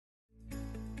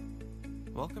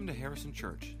Welcome to Harrison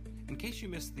Church. In case you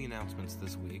missed the announcements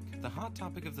this week, the hot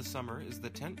topic of the summer is the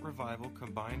Tent Revival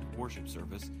Combined Worship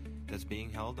Service that's being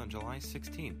held on July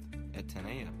 16th at 10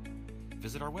 a.m.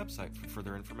 Visit our website for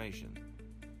further information.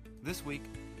 This week,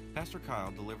 Pastor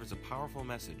Kyle delivers a powerful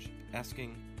message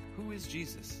asking, "Who is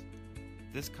Jesus?"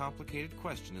 This complicated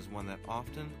question is one that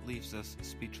often leaves us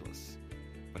speechless.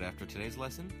 But after today's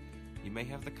lesson, you may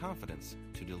have the confidence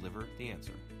to deliver the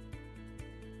answer.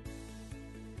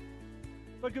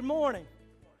 But good morning.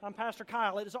 I'm Pastor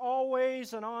Kyle. It is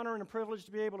always an honor and a privilege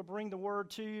to be able to bring the word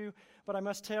to you, but I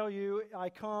must tell you, I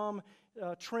come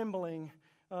trembling,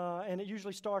 and it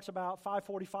usually starts about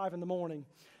 5:45 in the morning.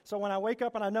 So when I wake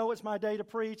up and I know it's my day to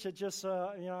preach, it just,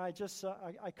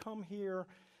 I come here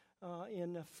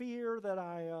in fear that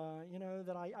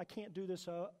I can't do this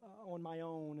on my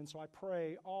own, and so I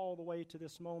pray all the way to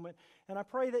this moment, and I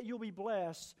pray that you'll be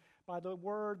blessed by the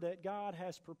word that God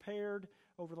has prepared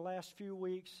over the last few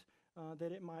weeks,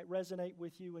 that it might resonate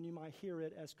with you and you might hear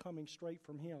it as coming straight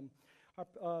from Him.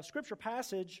 Our scripture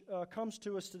passage comes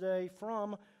to us today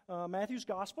from Matthew's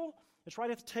Gospel. It's right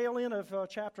at the tail end of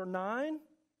chapter 9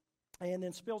 and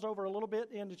then spills over a little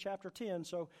bit into chapter 10.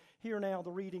 So hear now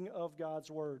the reading of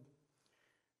God's Word.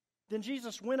 Then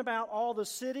Jesus went about all the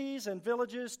cities and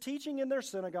villages, teaching in their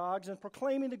synagogues and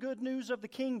proclaiming the good news of the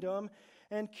kingdom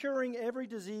and curing every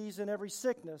disease and every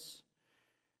sickness.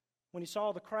 When He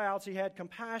saw the crowds, He had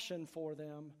compassion for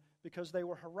them because they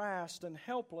were harassed and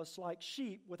helpless like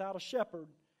sheep without a shepherd.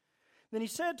 Then He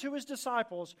said to His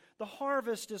disciples, "The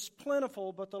harvest is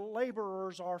plentiful, but the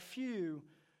laborers are few.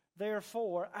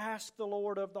 Therefore, ask the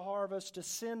Lord of the harvest to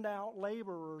send out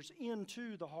laborers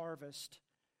into the harvest."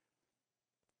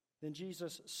 Then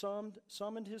Jesus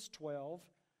summoned His 12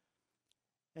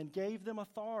 and gave them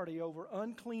authority over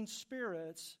unclean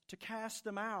spirits to cast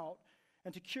them out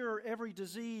and to cure every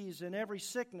disease and every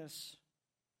sickness.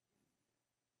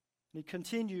 And He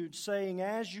continued, saying,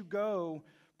 "As you go,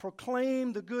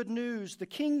 proclaim the good news. The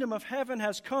kingdom of heaven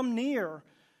has come near.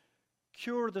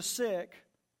 Cure the sick,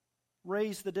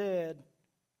 raise the dead,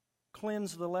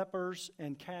 cleanse the lepers,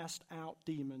 and cast out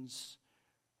demons."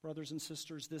 Brothers and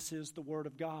sisters, this is the word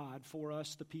of God for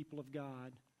us, the people of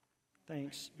God.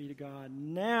 Thanks be to God.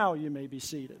 Now you may be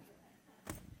seated.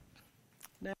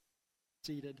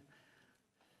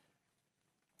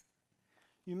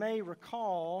 You may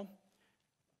recall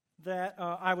that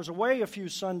I was away a few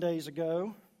Sundays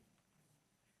ago,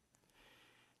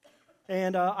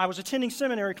 and I was attending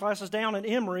seminary classes down at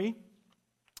Emory,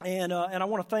 and I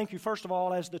want to thank you, first of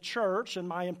all, as the church and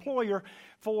my employer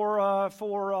for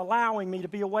allowing me to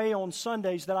be away on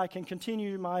Sundays that I can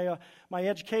continue my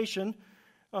education.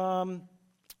 But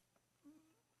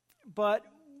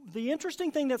the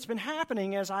interesting thing that's been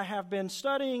happening as I have been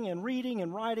studying and reading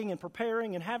and writing and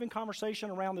preparing and having conversation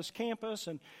around this campus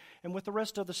and with the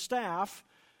rest of the staff,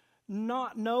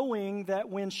 not knowing that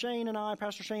when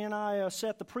Pastor Shane and I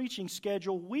set the preaching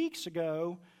schedule weeks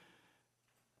ago,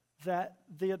 that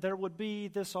there would be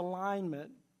this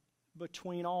alignment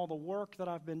between all the work that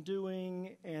I've been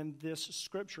doing and this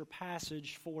scripture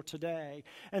passage for today.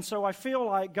 And so I feel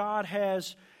like God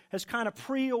has kind of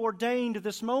preordained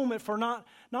this moment for not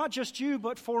just you,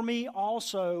 but for me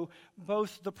also.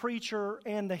 Both the preacher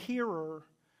and the hearer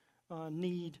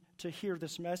need to hear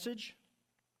this message.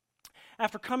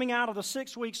 After coming out of the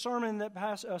 6-week sermon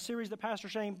series that Pastor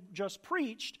Shane just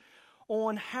preached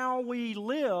on how we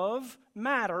live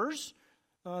matters,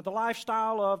 the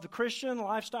lifestyle of the Christian, the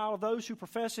lifestyle of those who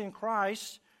profess in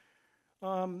Christ,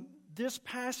 this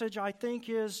passage, I think,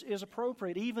 is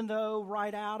appropriate, even though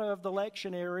right out of the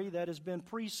lectionary that has been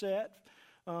preset,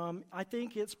 I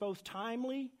think it's both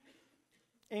timely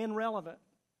and relevant.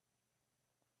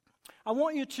 I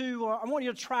want you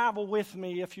to travel with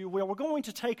me, if you will. We're going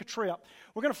to take a trip.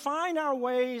 We're going to find our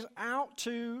ways out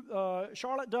to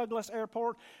Charlotte Douglas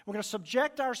Airport. We're going to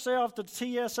subject ourselves to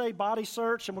the TSA body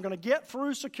search, and we're going to get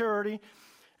through security,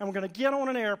 and we're going to get on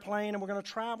an airplane, and we're going to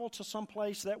travel to some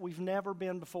place that we've never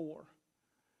been before,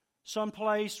 some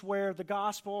place where the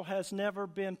gospel has never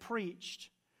been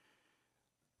preached.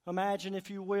 Imagine,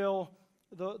 if you will,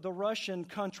 the Russian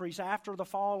countries after the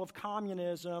fall of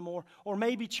communism, or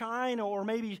maybe China, or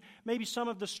maybe some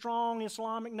of the strong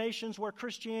Islamic nations where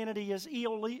Christianity is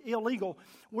illegal.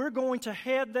 We're going to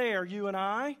head there, you and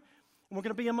I, and we're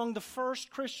going to be among the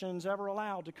first Christians ever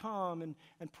allowed to come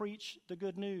and preach the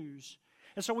good news.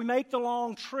 And so we make the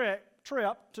long trip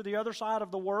to the other side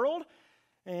of the world,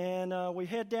 and we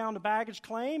head down to baggage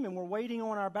claim, and we're waiting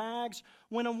on our bags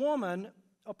when a woman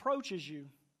approaches you.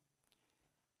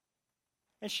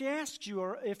 And she asks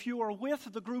you if you are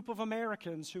with the group of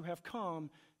Americans who have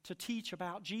come to teach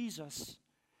about Jesus.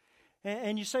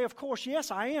 And you say, of course, yes,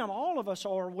 I am. All of us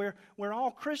are. We're all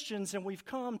Christians, and we've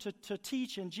come to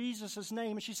teach in Jesus'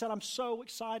 name. And she said, I'm so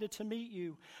excited to meet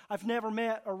you. I've never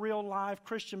met a real live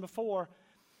Christian before.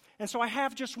 And so I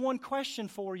have just one question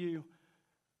for you.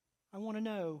 I want to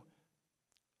know,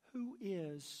 who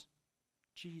is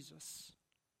Jesus?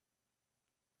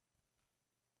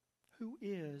 Who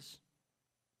is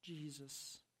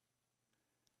Jesus?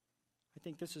 I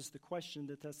think this is the question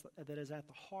that is at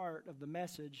the heart of the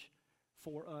message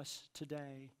for us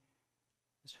today,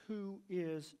 is who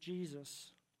is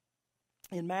Jesus?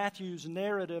 In Matthew's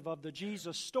narrative of the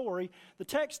Jesus story, the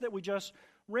text that we just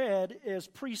read is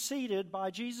preceded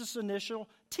by Jesus' initial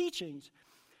teachings.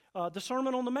 The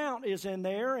Sermon on the Mount is in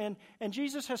there, and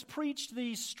Jesus has preached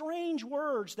these strange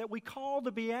words that we call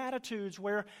the Beatitudes,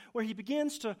 where he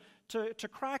begins to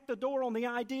crack the door on the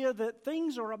idea that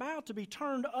things are about to be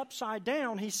turned upside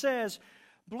down. He says,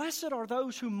 "Blessed are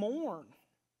those who mourn,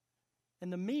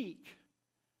 and the meek,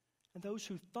 and those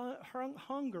who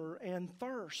hunger and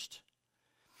thirst."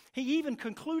 He even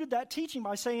concluded that teaching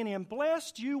by saying, "And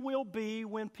blessed you will be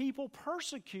when people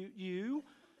persecute you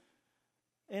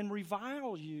and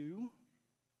revile you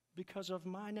because of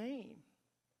my name."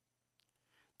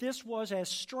 This was as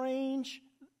strange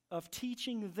of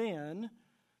teaching then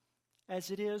as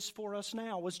it is for us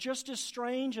now. It was just as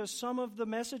strange as some of the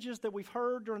messages that we've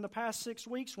heard during the past 6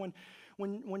 weeks when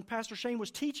Pastor Shane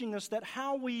was teaching us that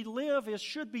how we live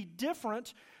should be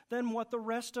different than what the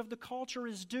rest of the culture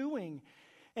is doing.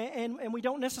 And we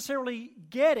don't necessarily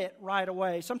get it right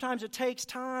away. Sometimes it takes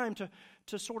time to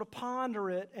sort of ponder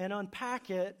it and unpack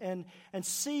it and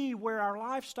see where our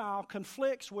lifestyle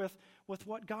conflicts with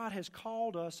what God has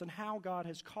called us and how God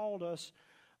has called us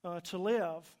to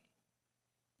live.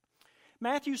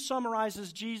 Matthew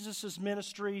summarizes Jesus'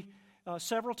 ministry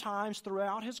several times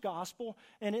throughout his gospel,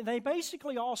 and they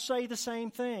basically all say the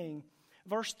same thing.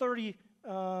 Verse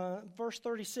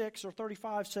 36 or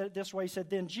 35 said it this way. He said,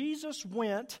 "Then Jesus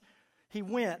went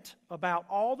about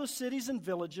all the cities and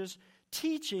villages,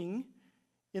 teaching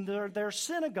in their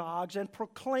synagogues and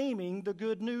proclaiming the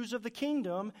good news of the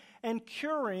kingdom and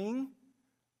curing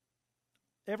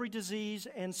every disease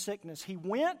and sickness." He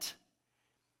went,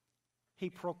 he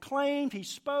proclaimed, he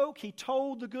spoke, he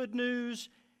told the good news,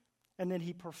 and then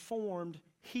he performed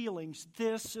healings.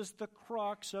 This is the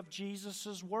crux of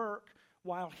Jesus' work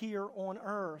while here on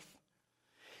earth.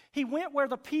 He went where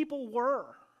the people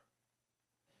were.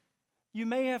 You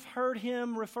may have heard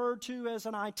him referred to as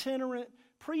an itinerant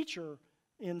preacher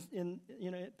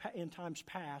in times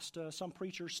past. Some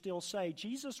preachers still say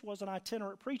Jesus was an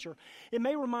itinerant preacher. It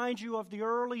may remind you of the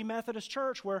early Methodist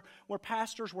church where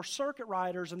pastors were circuit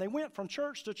riders, and they went from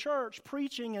church to church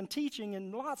preaching and teaching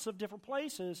in lots of different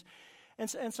places.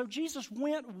 And so Jesus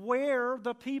went where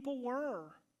the people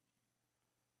were.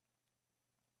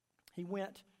 He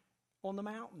went on the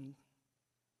mountain.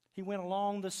 He went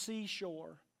along the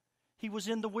seashore. He was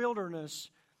in the wilderness.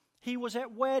 He was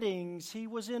at weddings. He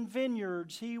was in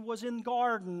vineyards. He was in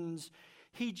gardens.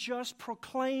 He just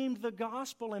proclaimed the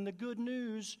gospel and the good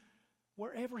news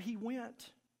wherever he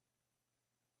went.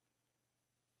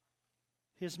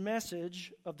 His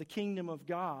message of the kingdom of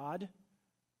God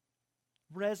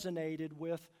resonated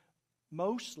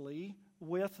mostly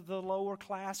with the lower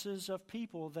classes of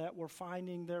people that were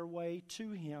finding their way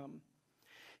to him.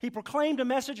 He proclaimed a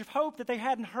message of hope that they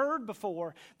hadn't heard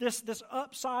before. This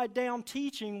upside down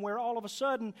teaching where all of a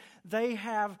sudden they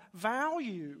have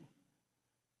value.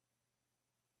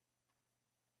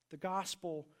 The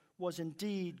gospel was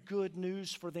indeed good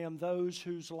news for them, those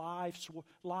whose lives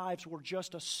were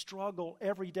just a struggle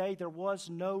every day. There was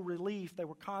no relief. They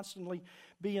were constantly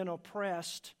being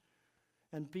oppressed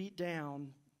and beat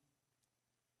down.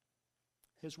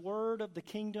 His word of the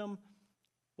kingdom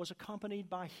was accompanied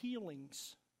by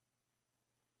healings.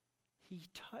 He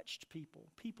touched people.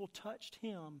 People touched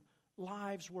him.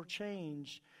 Lives were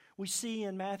changed. We see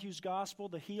in Matthew's gospel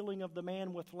the healing of the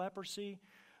man with leprosy,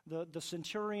 the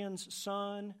centurion's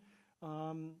son,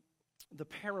 the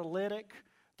paralytic,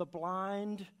 the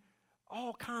blind,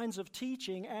 all kinds of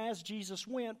teaching as Jesus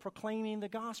went proclaiming the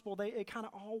gospel. It kind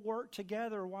of all worked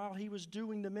together while he was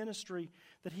doing the ministry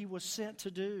that he was sent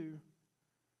to do.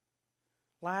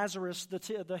 Lazarus,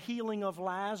 the healing of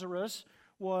Lazarus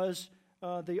was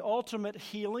the ultimate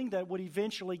healing that would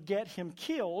eventually get him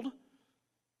killed.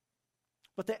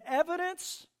 But the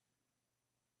evidence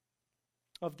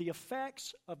of the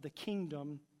effects of the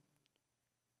kingdom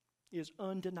is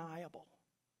undeniable.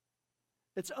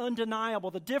 It's undeniable.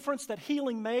 The difference that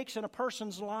healing makes in a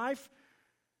person's life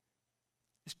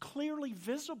is clearly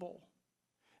visible.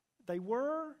 They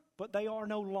were, but they are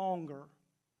no longer.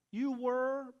 You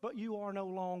were, but you are no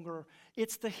longer.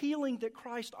 It's the healing that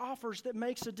Christ offers that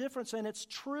makes a difference, and it's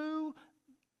true.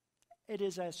 It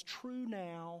is as true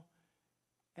now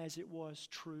as it was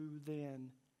true then.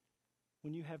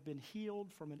 When you have been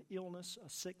healed from an illness, a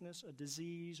sickness, a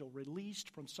disease, or released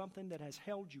from something that has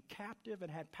held you captive and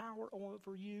had power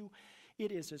over you,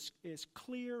 it is as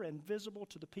clear and visible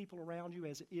to the people around you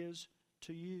as it is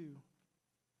to you.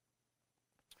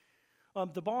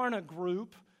 The Barna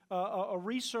Group, a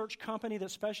research company that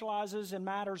specializes in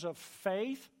matters of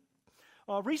faith,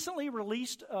 recently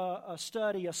released a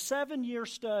study, a 7-year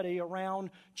study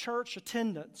around church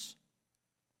attendance.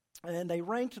 And they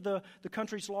ranked the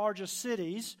country's largest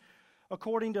cities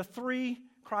according to 3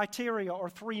 criteria or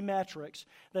 3 metrics.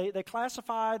 They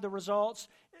classified the results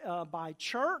by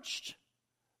churched,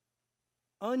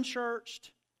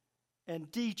 unchurched,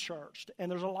 and de-churched.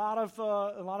 And there's a lot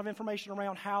of information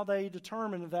around how they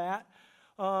determined that.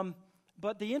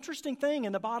 But the interesting thing,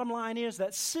 and the bottom line, is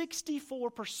that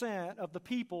 64% of the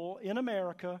people in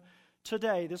America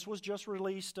today, this was just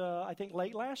released, I think,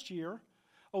 late last year,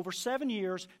 over 7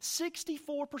 years,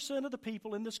 64% of the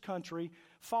people in this country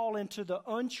fall into the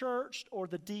unchurched or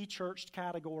the de-churched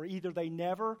category. Either they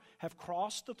never have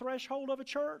crossed the threshold of a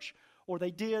church, or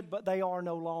they did, but they are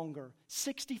no longer.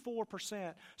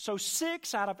 64%. So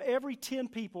 6 out of every 10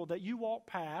 people that you walk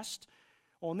past,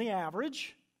 on the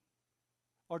average,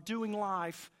 are doing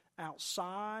life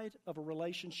outside of a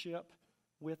relationship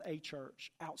with a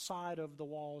church, outside of the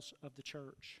walls of the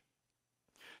church.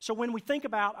 So when we think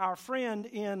about our friend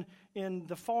in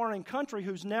the foreign country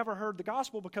who's never heard the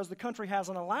gospel because the country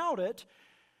hasn't allowed it,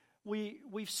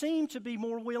 we seem to be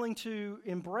more willing to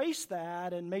embrace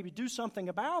that and maybe do something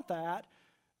about that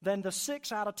than the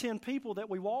 6 out of 10 people that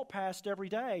we walk past every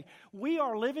day. We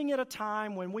are living at a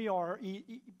time when we are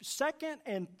second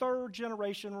and third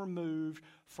generation removed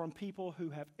from people who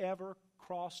have ever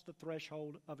crossed the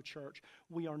threshold of a church.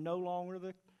 We are no longer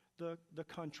the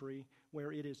country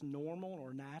where it is normal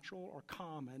or natural or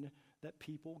common that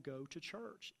people go to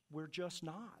church. We're just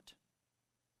not.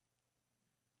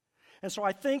 And so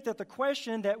I think that the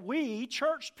question that we,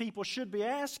 church people, should be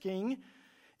asking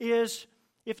is,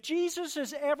 if Jesus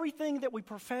is everything that we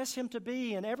profess Him to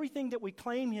be and everything that we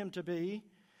claim Him to be,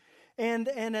 and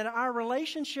that our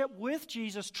relationship with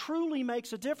Jesus truly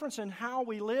makes a difference in how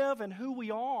we live and who we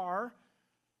are,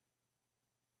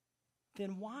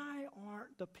 then why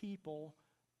aren't the people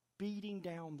beating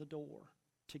down the door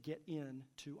to get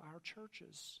into our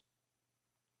churches?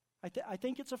 I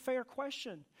think it's a fair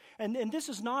question. And this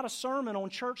is not a sermon on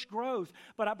church growth,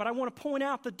 but I want to point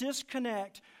out the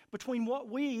disconnect between what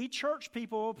we, church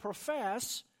people,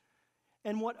 profess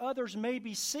and what others may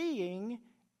be seeing,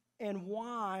 and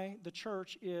why the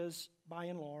church is, by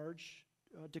and large,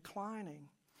 declining.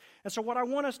 And so what I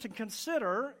want us to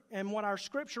consider, and what our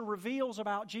Scripture reveals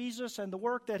about Jesus and the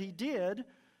work that He did,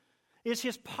 is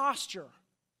His posture.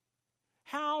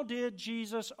 How did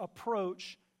Jesus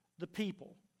approach the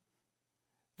people?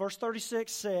 Verse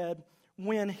 36 said,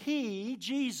 when He,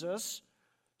 Jesus,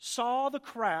 saw the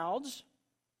crowds,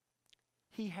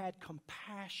 He had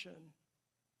compassion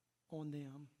on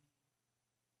them.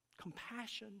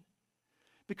 Compassion.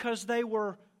 Because they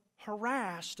were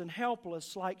harassed and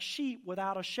helpless like sheep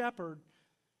without a shepherd.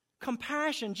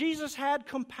 Compassion. Jesus had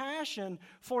compassion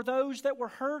for those that were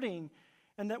hurting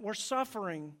and that were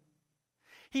suffering.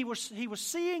 He was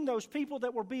seeing those people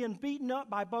that were being beaten up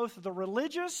by both the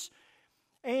religious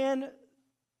and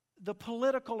the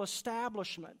political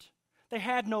establishment. They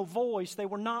had no voice. They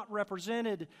were not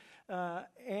represented,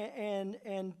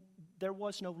 and there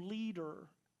was no leader.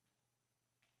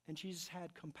 And Jesus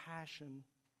had compassion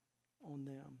on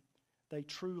them. They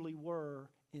truly were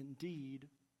indeed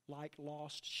like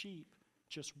lost sheep,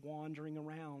 just wandering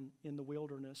around in the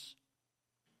wilderness.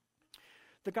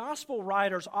 The gospel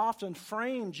writers often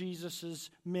frame Jesus'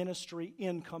 ministry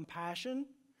in compassion.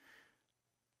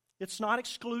 It's not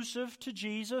exclusive to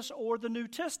Jesus or the New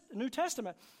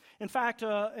Testament. In fact,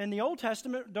 in the Old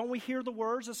Testament, don't we hear the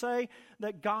words that say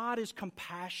that God is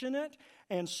compassionate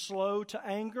and slow to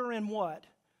anger and what?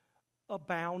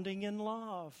 Abounding in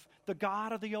love. The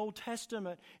God of the Old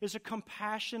Testament is a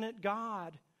compassionate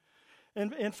God.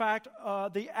 And in fact,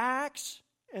 the acts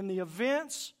and the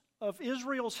events of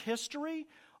Israel's history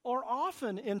are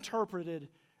often interpreted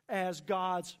as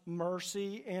God's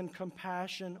mercy and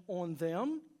compassion on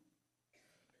them.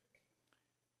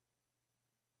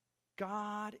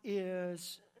 God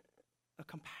is a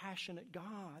compassionate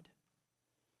God.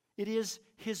 It is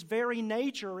His very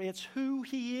nature. It's who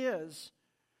He is.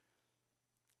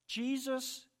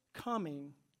 Jesus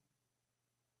coming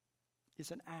is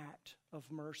an act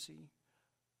of mercy.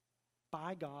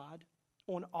 by God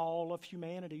on all of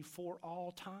humanity for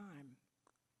all time.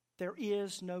 There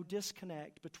is no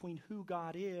disconnect between who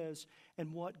God is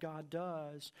and what God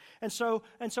does. And so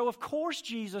of course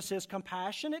Jesus is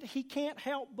compassionate. He can't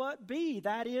help but be.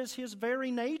 That is his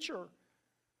very nature.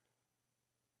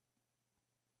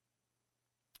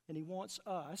 And he wants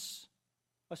us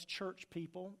church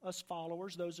people, us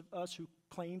followers, those of us who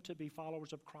claim to be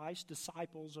followers of Christ,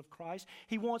 disciples of Christ,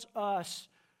 he wants us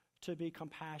to be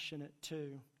compassionate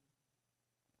too.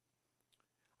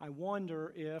 I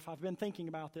wonder if, I've been thinking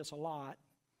about this a lot,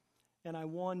 and I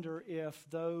wonder if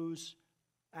those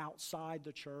outside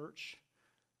the church,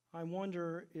 I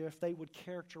wonder if they would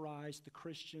characterize the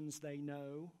Christians they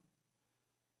know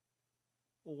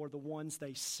or the ones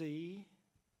they see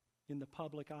in the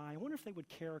public eye. I wonder if they would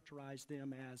characterize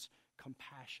them as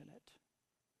compassionate.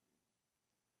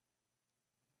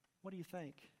 What do you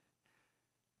think?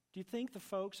 Do you think the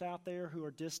folks out there who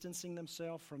are distancing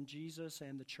themselves from Jesus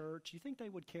and the church, do you think they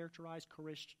would characterize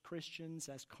Christians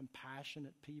as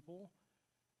compassionate people?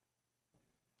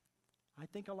 I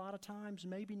think a lot of times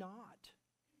maybe not.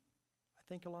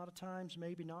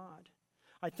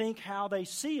 I think how they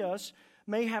see us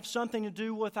may have something to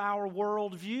do with our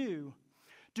worldview.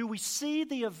 Do we see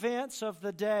the events of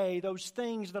the day, those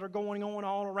things that are going on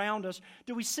all around us,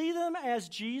 do we see them as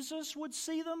Jesus would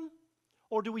see them?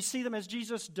 Or do we see them as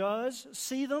Jesus does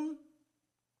see them?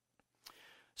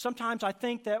 Sometimes I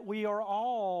think that we are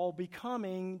all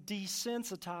becoming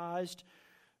desensitized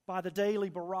by the daily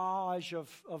barrage of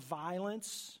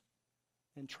violence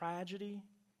and tragedy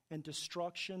and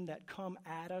destruction that come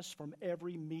at us from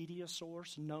every media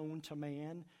source known to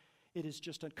man. It is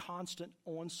just a constant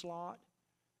onslaught.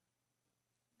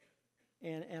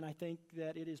 And I think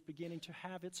that it is beginning to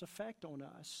have its effect on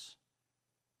us,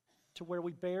 to where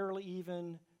we barely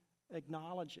even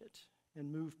acknowledge it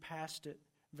and move past it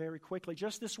very quickly.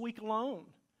 Just this week alone,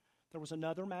 there was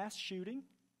another mass shooting.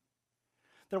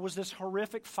 There was this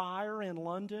horrific fire in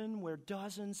London where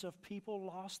dozens of people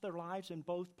lost their lives in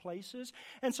both places.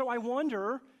 And so I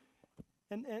wonder,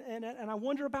 and I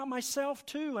wonder about myself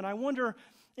too, and I wonder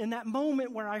in that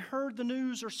moment where I heard the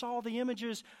news or saw the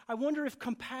images, I wonder if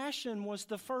compassion was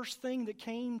the first thing that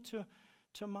came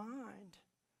to mind.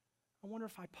 I wonder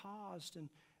if I paused and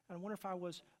I wonder if I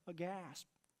was aghast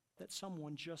that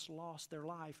someone just lost their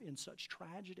life in such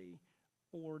tragedy,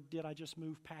 or did I just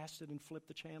move past it and flip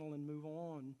the channel and move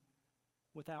on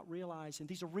without realizing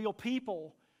these are real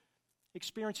people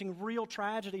experiencing real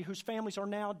tragedy whose families are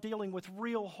now dealing with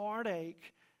real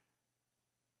heartache.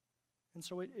 And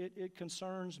so it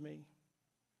concerns me,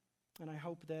 and I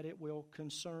hope that it will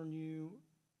concern you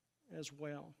as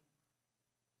well.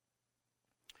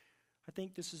 I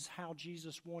think this is how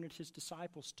Jesus wanted his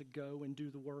disciples to go and do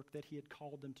the work that he had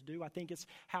called them to do. I think it's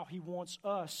how he wants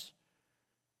us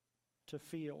to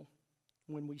feel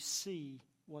when we see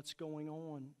what's going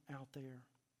on out there.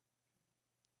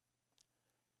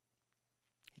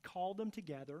 He called them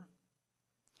together.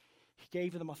 He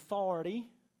gave them authority.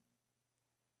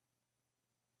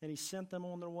 And he sent them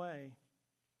on their way.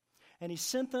 And he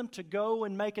sent them to go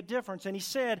and make a difference. And he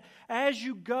said, as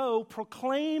you go,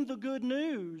 proclaim the good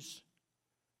news.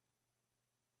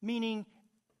 Meaning,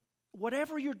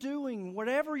 whatever you're doing,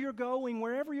 wherever you're going,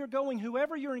 wherever you're going,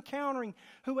 whoever you're encountering,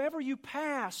 whoever you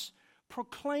pass,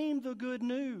 proclaim the good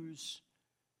news.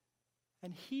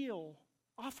 And heal.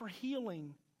 Offer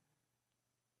healing.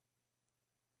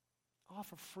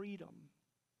 Offer freedom.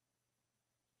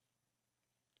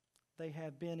 They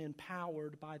have been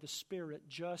empowered by the Spirit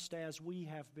just as we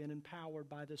have been empowered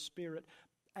by the Spirit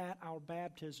at our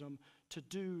baptism to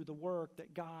do the work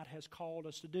that God has called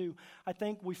us to do. I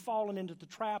think we've fallen into the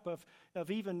trap of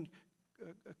even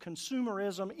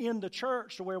consumerism in the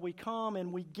church, to where we come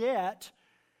and we get,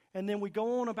 and then we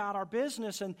go on about our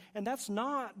business, and that's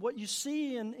not what you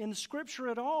see in Scripture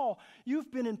at all.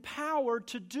 You've been empowered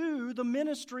to do the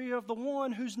ministry of the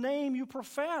one whose name you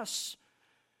profess.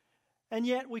 And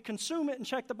yet we consume it and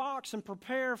check the box and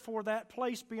prepare for that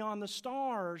place beyond the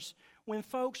stars when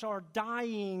folks are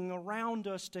dying around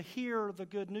us to hear the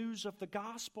good news of the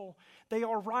gospel. They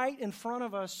are right in front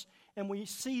of us, and we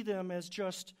see them as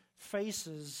just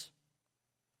faces.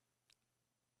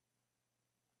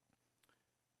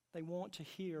 They want to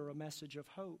hear a message of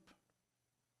hope.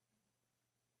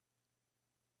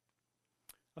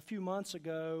 A few months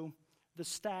ago, the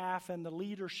staff and the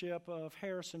leadership of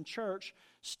Harrison Church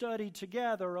studied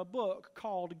together a book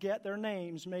called Get Their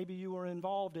Names. Maybe you were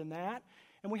involved in that.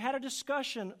 And we had a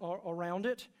discussion around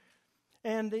it.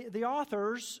 And the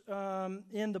authors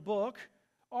in the book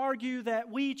argue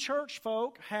that we church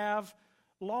folk have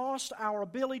lost our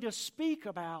ability to speak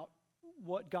about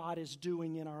what God is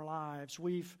doing in our lives.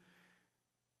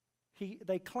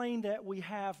 They claim that we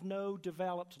have no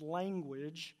developed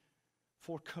language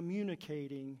for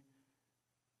communicating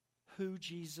who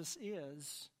Jesus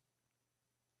is,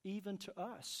 even to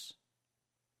us.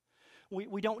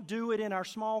 We don't do it in our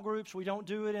small groups. We don't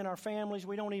do it in our families.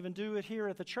 We don't even do it here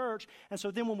at the church. And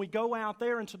so then when we go out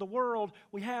there into the world,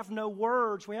 we have no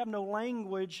words. We have no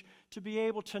language to be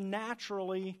able to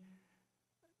naturally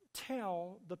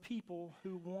tell the people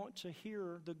who want to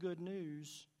hear the good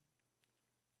news,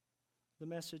 the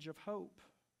message of hope.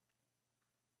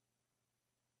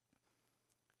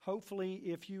 Hopefully,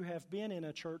 if you have been in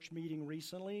a church meeting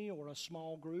recently or a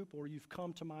small group, or you've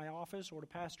come to my office or to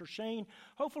Pastor Shane,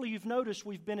 hopefully you've noticed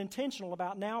we've been intentional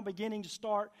about now beginning to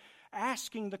start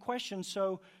asking the question,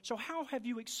 so how have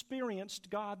you experienced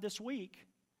God this week?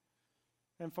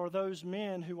 And for those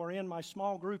men who are in my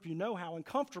small group, you know how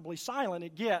uncomfortably silent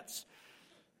it gets.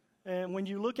 And when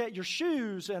you look at your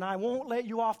shoes, and I won't let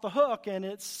you off the hook, and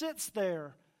it sits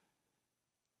there.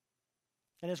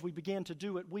 And as we begin to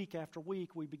do it week after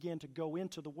week, we begin to go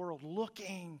into the world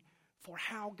looking for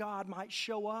how God might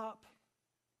show up,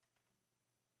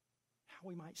 how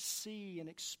we might see and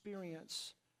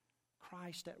experience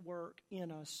Christ at work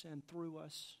in us and through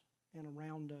us and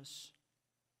around us.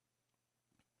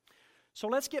 So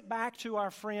let's get back to our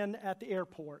friend at the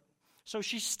airport. So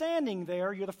she's standing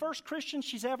there. You're the first Christian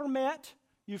she's ever met.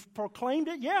 You've proclaimed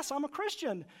it. Yes, I'm a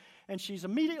Christian. And she's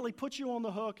immediately put you on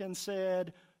the hook and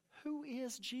said, "Who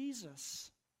is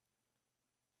Jesus?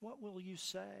 What will you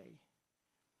say?"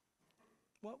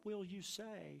 What will you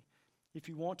say? If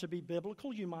you want to be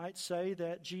biblical, you might say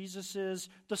that Jesus is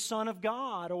the Son of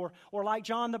God, or like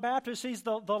John the Baptist, he's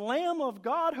the Lamb of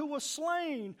God who was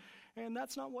slain. And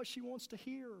that's not what she wants to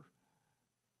hear.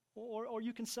 Or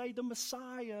you can say the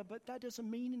Messiah, but that doesn't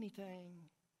mean anything.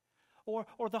 Or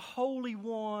the Holy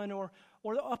One, or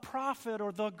a prophet,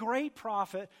 or the great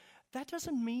prophet. That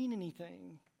doesn't mean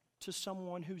anything to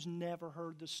someone who's never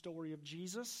heard the story of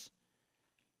Jesus.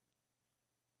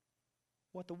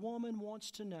 What the woman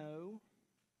wants to know,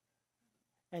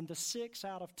 and the 6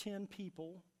 out of 10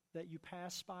 people that you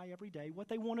pass by every day, what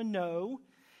they want to know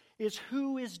is,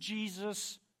 who is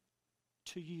Jesus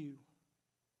to you?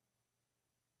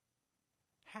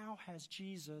 How has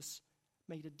Jesus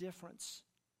made a difference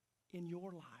in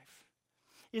your life?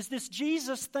 Is this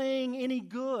Jesus thing any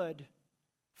good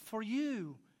for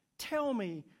you? Tell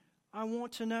me. I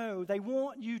want to know. They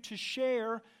want you to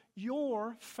share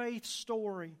your faith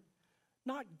story.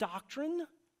 Not doctrine,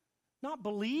 not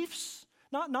beliefs,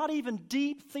 not even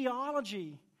deep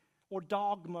theology or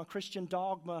dogma, Christian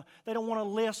dogma. They don't want a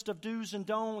list of do's and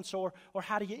don'ts or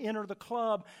how do you enter the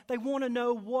club. They want to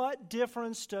know, what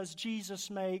difference does Jesus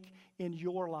make in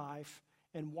your life,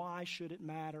 and why should it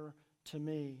matter to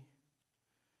me?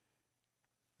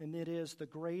 And it is the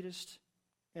greatest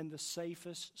and the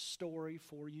safest story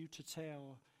for you to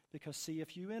tell. Because, see,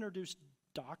 if you introduce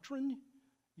doctrine,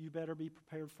 you better be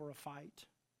prepared for a fight.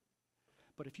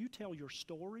 But if you tell your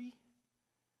story,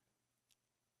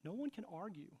 no one can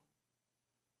argue.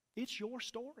 It's your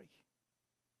story.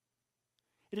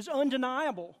 It is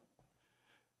undeniable.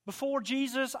 Before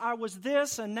Jesus, I was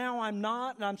this, and now I'm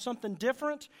not, and I'm something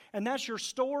different, and that's your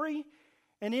story,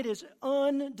 and it is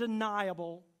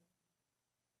undeniable.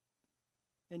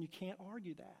 And you can't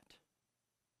argue that.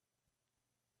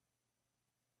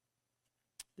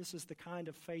 This is the kind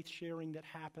of faith sharing that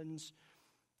happens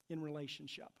in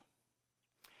relationship.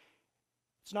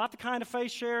 It's not the kind of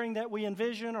faith sharing that we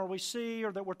envision or we see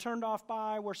or that we're turned off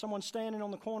by, where someone's standing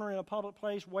on the corner in a public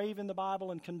place waving the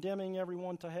Bible and condemning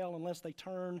everyone to hell unless they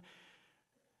turn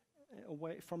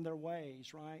away from their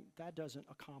ways, right? That doesn't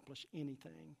accomplish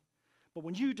anything. But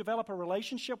when you develop a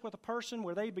relationship with a person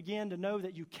where they begin to know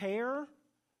that you care,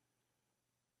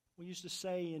 we used to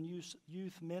say in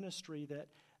youth ministry that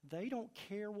they don't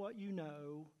care what you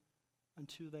know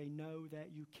until they know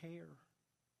that you care.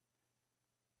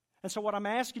 And so what I'm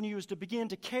asking you is to begin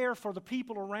to care for the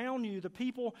people around you, the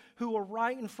people who are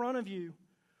right in front of you,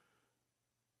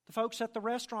 the folks at the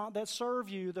restaurant that serve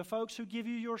you, the folks who give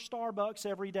you your Starbucks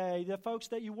every day, the folks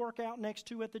that you work out next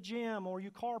to at the gym, or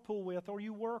you carpool with, or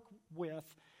you work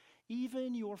with,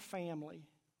 even your family.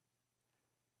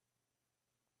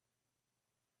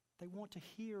 They want to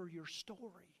hear your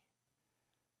story.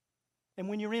 And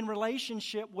when you're in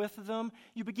relationship with them,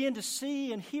 you begin to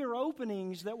see and hear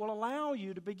openings that will allow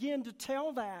you to begin to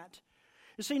tell that.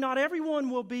 You see, not everyone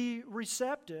will be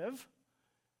receptive,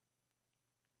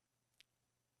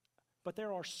 but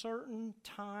there are certain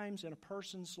times in a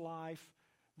person's life,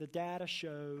 the data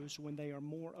shows, when they are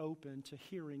more open to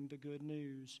hearing the good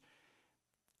news.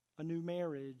 A new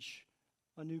marriage,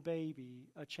 a new baby,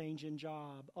 a change in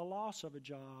job, a loss of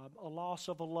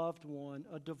a loved one,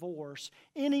 a divorce,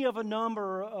 any of a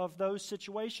number of those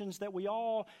situations that we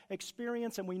all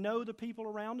experience and we know the people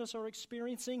around us are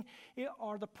experiencing, it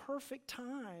are the perfect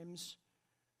times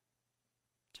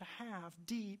to have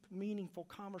deep, meaningful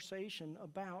conversation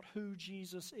about who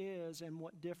Jesus is and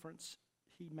what difference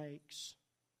He makes.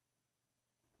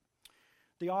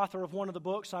 The author of one of the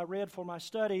books I read for my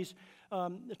studies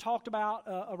talked about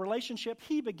a relationship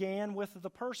he began with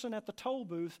the person at the toll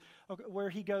booth where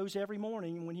he goes every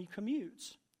morning when he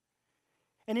commutes.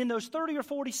 And in those 30 or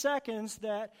 40 seconds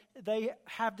that they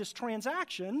have this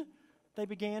transaction, they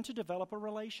began to develop a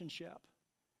relationship.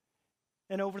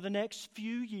 And over the next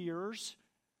few years,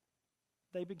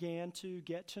 they began to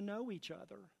get to know each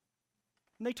other.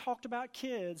 And they talked about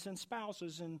kids and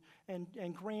spouses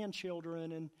and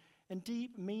grandchildren and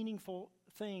deep, meaningful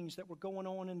things that were going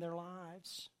on in their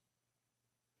lives.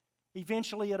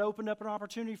 Eventually, it opened up an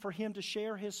opportunity for him to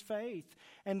share his faith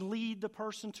and lead the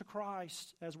person to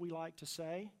Christ, as we like to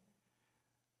say,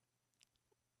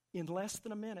 in less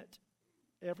than a minute,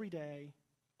 every day,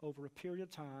 over a period of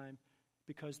time,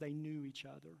 because they knew each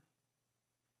other.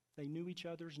 They knew each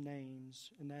other's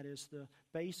names, and that is the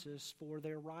basis for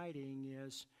their writing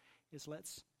is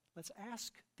let's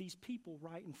ask these people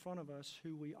right in front of us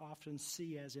who we often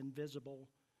see as invisible,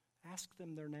 ask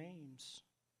them their names.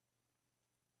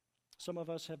 Some of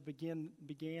us have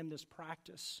began this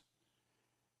practice,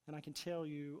 and I can tell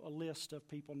you a list of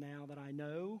people now that I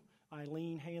know.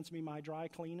 Eileen hands me my dry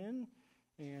cleaning,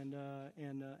 and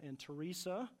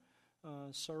Teresa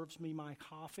serves me my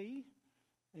coffee,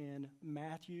 and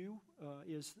Matthew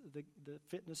is the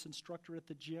fitness instructor at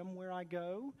the gym where I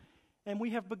go. And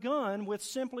we have begun with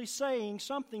simply saying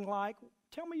something like,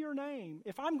 tell me your name.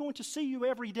 If I'm going to see you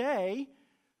every day,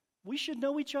 we should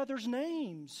know each other's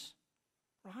names,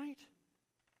 right?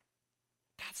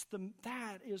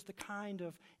 That is the kind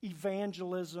of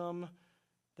evangelism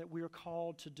that we are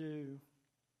called to do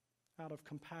out of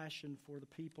compassion for the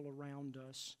people around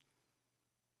us.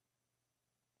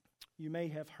 You may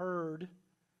have heard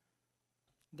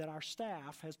that our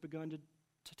staff has begun to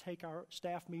take our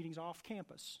staff meetings off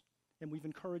campus. And we've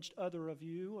encouraged other of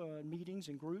you meetings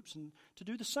and groups and to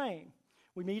do the same.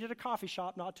 We meet at a coffee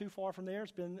shop not too far from there.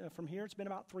 It's been from here. It's been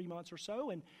about 3 months or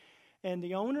so, and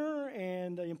the owner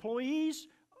and the employees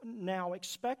now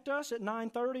expect us at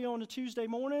 9:30 on a Tuesday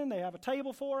morning. They have a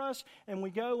table for us, and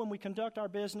we go and we conduct our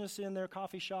business in their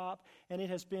coffee shop. And it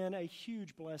has been a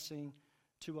huge blessing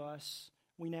to us.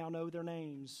 We now know their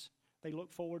names. They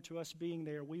look forward to us being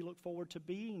there. We look forward to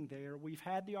being there. We've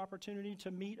had the opportunity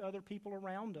to meet other people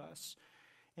around us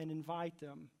and invite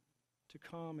them to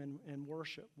come and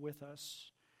worship with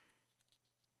us.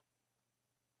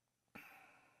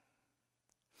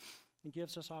 It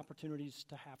gives us opportunities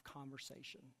to have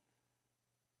conversation.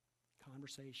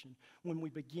 Conversation. When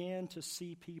we begin to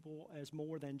see people as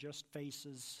more than just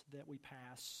faces that we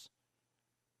pass,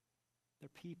 they're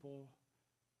people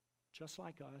just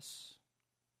like us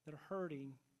that are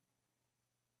hurting,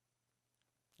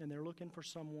 and they're looking for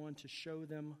someone to show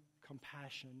them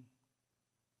compassion.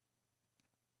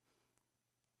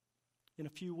 In a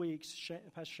few weeks,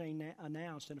 Pastor Shane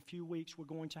announced, in a few weeks we're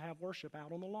going to have worship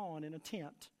out on the lawn in a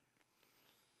tent.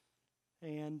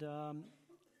 And over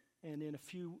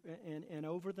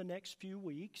the next few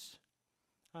weeks,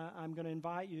 I'm going to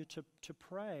invite you to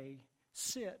pray,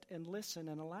 sit and listen,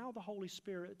 and allow the Holy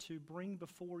Spirit to bring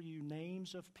before you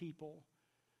names of people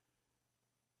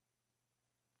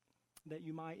that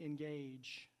you might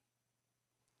engage.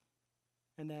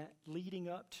 And that leading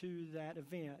up to that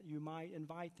event, you might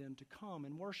invite them to come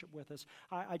and worship with us.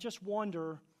 I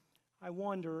wonder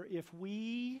if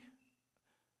we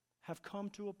have come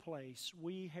to a place,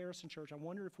 we, Harrison Church, I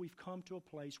wonder if we've come to a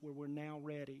place where we're now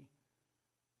ready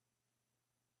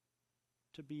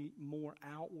to be more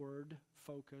outward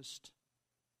focused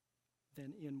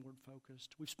than inward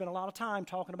focused. We've spent a lot of time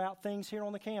talking about things here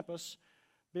on the campus,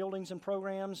 buildings and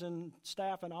programs and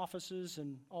staff and offices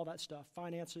and all that stuff,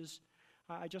 finances.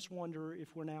 I just wonder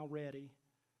if we're now ready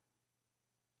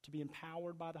to be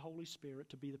empowered by the Holy Spirit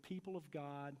to be the people of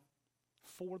God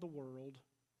for the world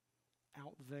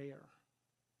out there.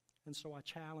 And so I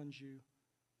challenge you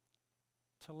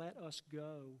to let us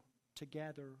go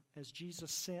together as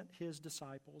Jesus sent his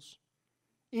disciples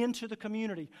into the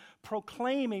community,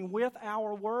 proclaiming with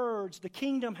our words, the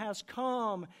kingdom has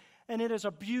come, and it is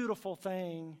a beautiful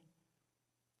thing.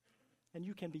 And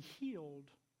you can be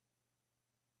healed,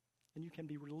 and you can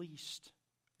be released,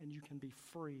 and you can be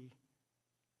free.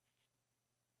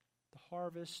 The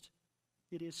harvest,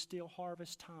 it is still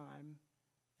harvest time,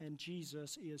 and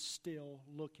Jesus is still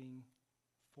looking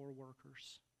for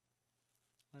workers.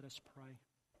 Let us pray.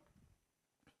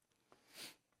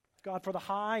 God, for the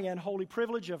high and holy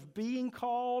privilege of being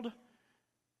called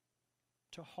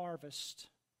to harvest,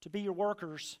 to be your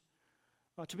workers,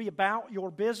 to be about your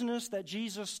business that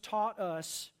Jesus taught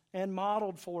us and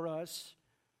modeled for us.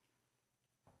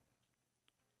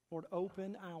 Lord,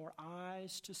 open our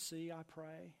eyes to see, I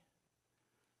pray,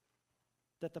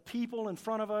 that the people in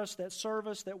front of us that serve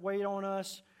us, that wait on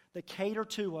us, that cater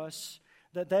to us,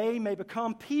 that they may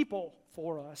become people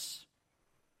for us,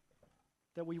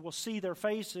 that we will see their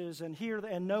faces and hear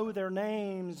and know their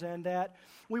names, and that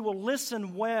we will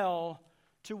listen well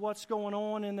to what's going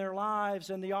on in their lives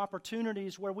and the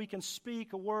opportunities where we can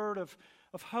speak a word of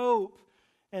hope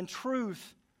and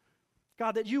truth.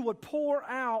 God, that you would pour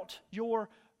out your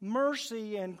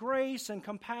mercy and grace and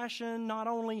compassion not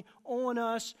only on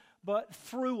us, but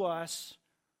through us,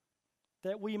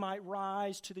 that we might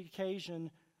rise to the occasion,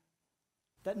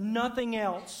 that nothing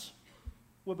else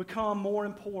will become more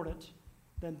important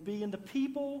than being the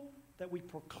people that we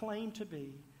proclaim to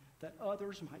be, that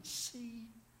others might see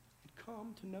and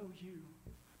come to know you.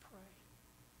 I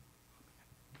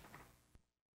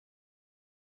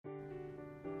pray.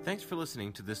 Thanks for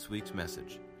listening to this week's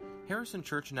message. Harrison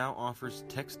Church now offers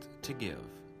Text to Give,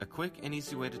 a quick and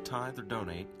easy way to tithe or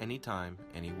donate anytime,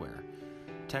 anywhere.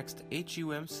 Text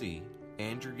HUMC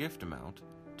and your gift amount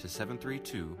to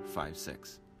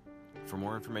 73256. For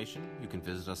more information, you can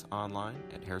visit us online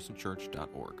at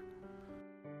harrisonchurch.org.